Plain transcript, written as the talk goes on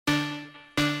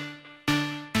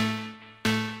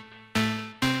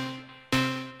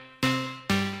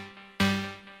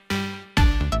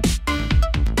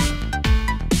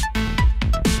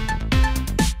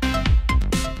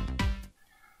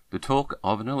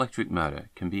of an electric motor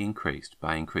can be increased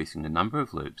by increasing the number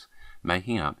of loops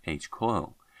making up each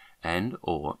coil, and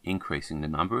or increasing the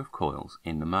number of coils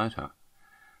in the motor.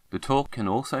 The torque can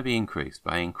also be increased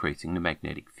by increasing the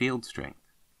magnetic field strength.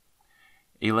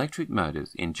 Electric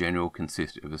motors in general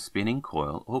consist of a spinning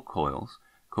coil or coils,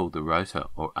 called the rotor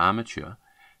or armature,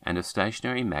 and a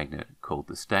stationary magnet called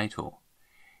the stator.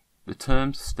 The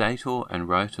terms stator and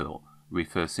rotor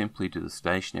refer simply to the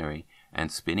stationary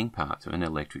and spinning parts of an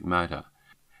electric motor,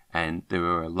 and there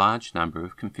are a large number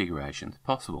of configurations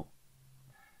possible.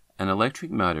 An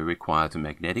electric motor requires a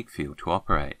magnetic field to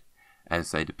operate,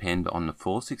 as they depend on the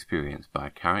force experienced by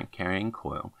a current-carrying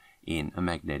coil in a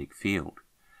magnetic field.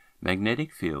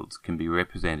 Magnetic fields can be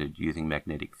represented using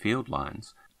magnetic field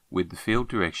lines, with the field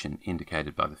direction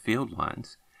indicated by the field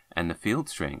lines, and the field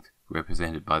strength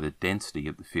represented by the density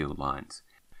of the field lines,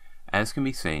 as can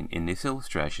be seen in this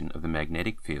illustration of the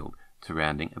magnetic field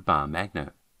surrounding a bar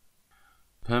magnet.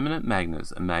 Permanent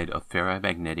magnets are made of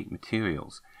ferromagnetic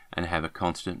materials and have a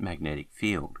constant magnetic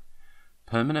field.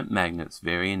 Permanent magnets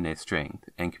vary in their strength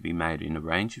and can be made in a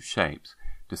range of shapes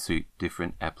to suit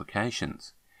different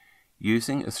applications.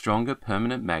 Using a stronger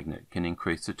permanent magnet can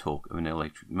increase the torque of an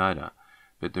electric motor,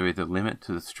 but there is a limit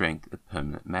to the strength of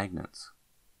permanent magnets.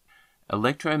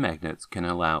 Electromagnets can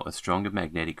allow a stronger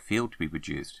magnetic field to be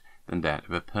produced than that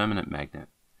of a permanent magnet.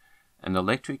 An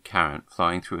electric current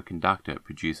flowing through a conductor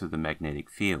produces a magnetic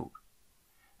field,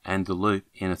 and the loop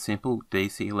in a simple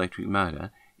DC electric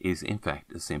motor is in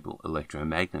fact a simple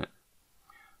electromagnet.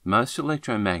 Most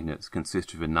electromagnets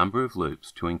consist of a number of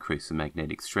loops to increase the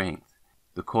magnetic strength.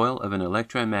 The coil of an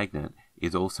electromagnet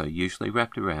is also usually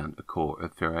wrapped around a core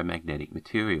of ferromagnetic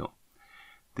material.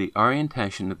 The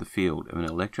orientation of the field of an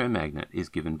electromagnet is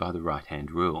given by the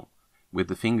right-hand rule. With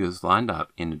the fingers lined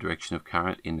up in the direction of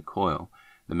current in the coil,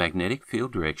 the magnetic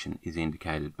field direction is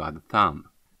indicated by the thumb.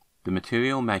 The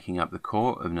material making up the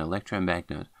core of an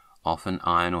electromagnet, often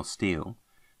iron or steel,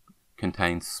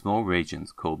 contains small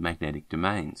regions called magnetic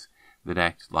domains that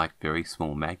act like very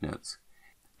small magnets.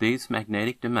 These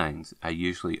magnetic domains are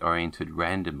usually oriented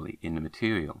randomly in the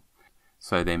material,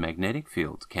 so their magnetic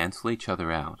fields cancel each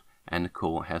other out and the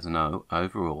core has an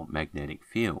overall magnetic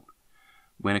field.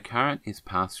 When a current is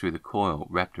passed through the coil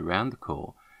wrapped around the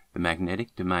core, the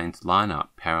magnetic domains line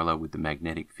up parallel with the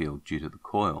magnetic field due to the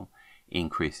coil,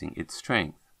 increasing its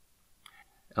strength.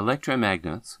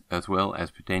 Electromagnets, as well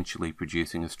as potentially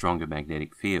producing a stronger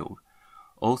magnetic field,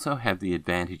 also have the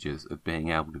advantages of being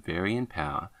able to vary in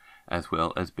power as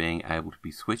well as being able to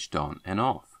be switched on and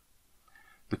off.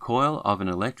 The coil of an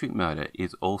electric motor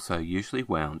is also usually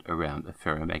wound around a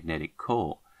ferromagnetic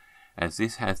core, as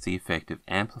this has the effect of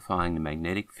amplifying the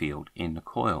magnetic field in the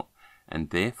coil and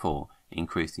therefore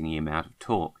increasing the amount of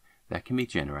torque that can be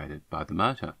generated by the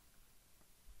motor.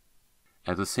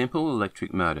 As a simple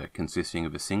electric motor consisting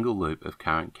of a single loop of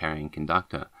current-carrying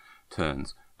conductor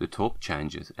turns, the torque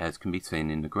changes, as can be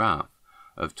seen in the graph,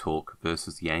 of torque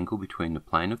versus the angle between the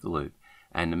plane of the loop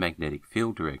and the magnetic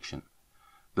field direction.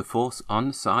 The force on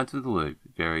the sides of the loop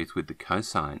varies with the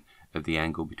cosine of the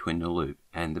angle between the loop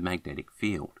and the magnetic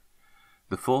field.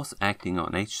 The force acting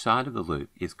on each side of the loop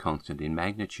is constant in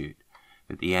magnitude,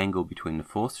 but the angle between the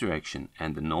force direction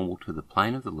and the normal to the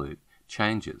plane of the loop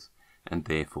changes, and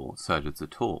therefore so does the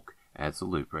torque as the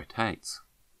loop rotates.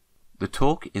 The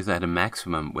torque is at a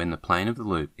maximum when the plane of the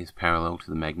loop is parallel to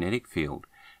the magnetic field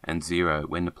and zero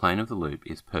when the plane of the loop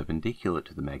is perpendicular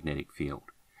to the magnetic field.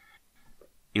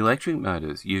 Electric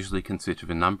motors usually consist of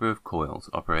a number of coils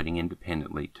operating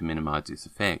independently to minimize this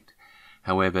effect.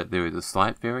 However, there is a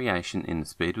slight variation in the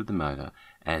speed of the motor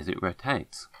as it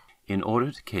rotates. In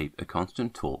order to keep a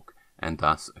constant torque and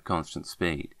thus a constant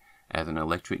speed as an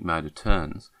electric motor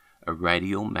turns, a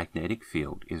radial magnetic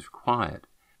field is required.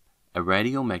 A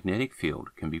radial magnetic field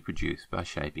can be produced by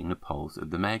shaping the poles of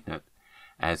the magnet,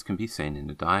 as can be seen in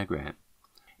the diagram.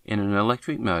 In an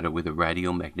electric motor with a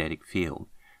radial magnetic field,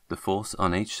 the force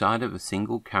on each side of a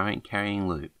single current-carrying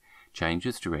loop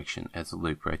changes direction as the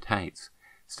loop rotates,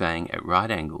 staying at right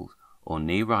angles or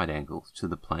near right angles to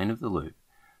the plane of the loop,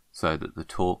 so that the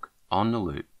torque on the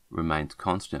loop remains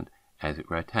constant as it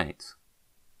rotates.